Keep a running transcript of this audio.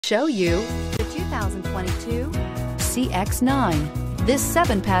Show you the 2022 CX-9. This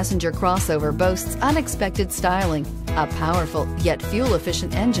 7-passenger crossover boasts unexpected styling, a powerful yet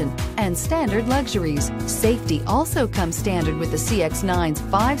fuel-efficient engine, and standard luxuries. Safety also comes standard with the CX-9's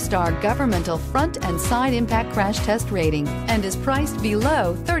 5-star governmental front and side impact crash test rating and is priced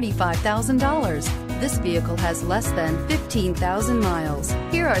below $35,000. This vehicle has less than 15,000 miles.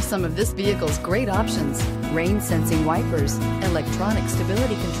 Here are some of this vehicle's great options: rain-sensing wipers, electronic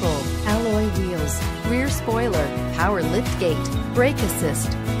stability control, alloy wheels, rear spoiler, power liftgate, brake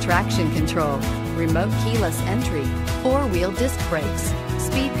assist, traction control, remote keyless entry, 4-wheel disc brakes,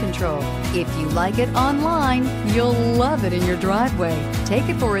 speed control. If you like it online, you'll love it in your driveway. Take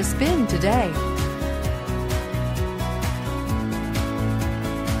it for a spin today.